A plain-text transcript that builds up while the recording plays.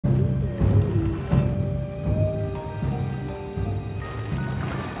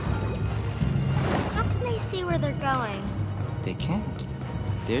they're going. They can't.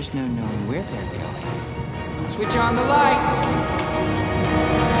 There's no knowing where they're going. Switch on the lights!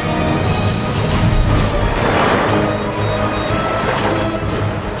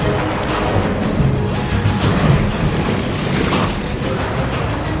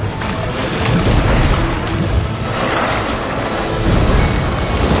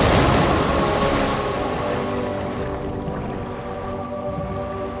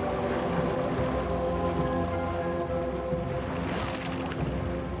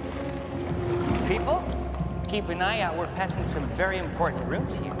 People, keep an eye out. We're passing some very important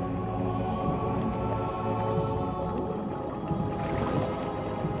rooms here.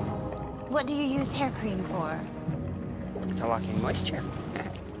 What do you use hair cream for? To lock in moisture.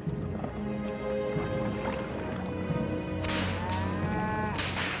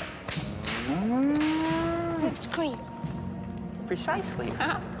 Whipped cream. Precisely,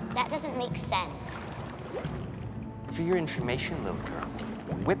 huh? That doesn't make sense. For your information, little girl,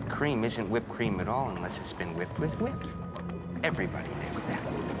 whipped cream isn't whipped cream at all unless it's been whipped with whips. Everybody knows that.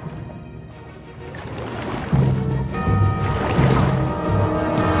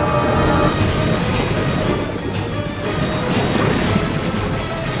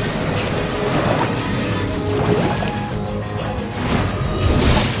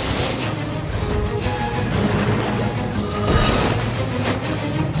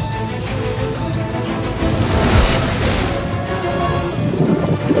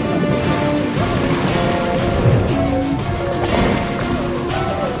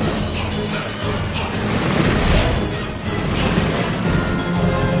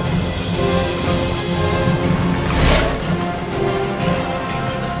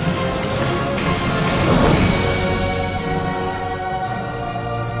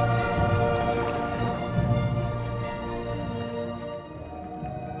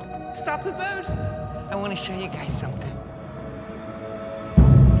 Stop the boat. I want to show you guys something.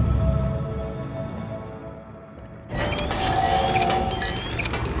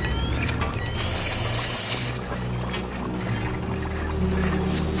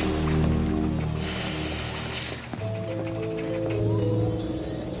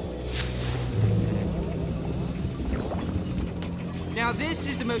 Now this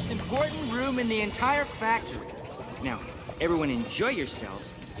is the most important room in the entire factory. Now, everyone enjoy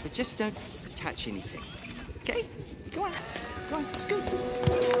yourselves, but just don't touch anything. Okay? Go on. Go on. Scoot.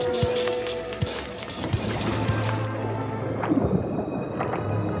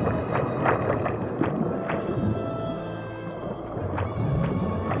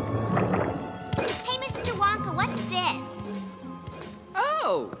 Hey, Mr. Wonka, what's this?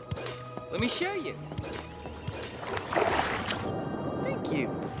 Oh! Let me show you. Thank you.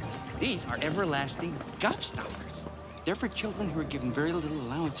 These are everlasting gobstoppers. They're for children who are given very little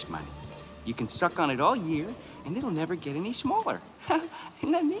allowance money. You can suck on it all year, and it'll never get any smaller.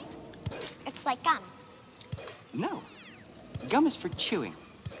 Isn't that neat? It's like gum. No. Gum is for chewing.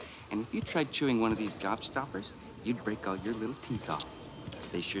 And if you tried chewing one of these gobstoppers, you'd break all your little teeth off.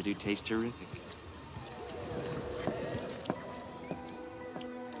 They sure do taste terrific.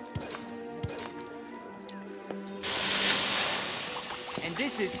 And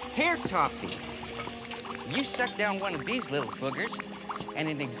this is hair toffee. You suck down one of these little boogers, and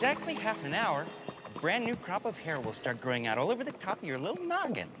in exactly half an hour, a brand new crop of hair will start growing out all over the top of your little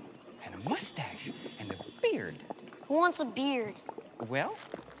noggin. And a mustache, and a beard. Who wants a beard? Well,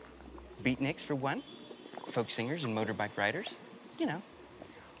 beatniks for one, folk singers and motorbike riders. You know,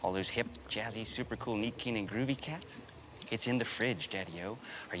 all those hip, jazzy, super cool, neat, keen, and groovy cats. It's in the fridge, Daddy-O.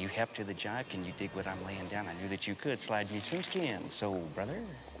 Are you hep to the jive? Can you dig what I'm laying down? I knew that you could. Slide me some skin. So, brother.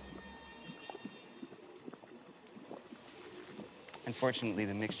 Unfortunately,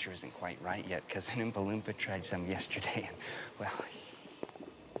 the mixture isn't quite right yet, because an Oompa Loompa tried some yesterday, and, well...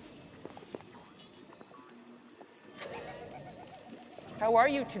 How are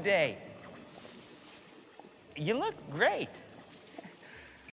you today? You look great.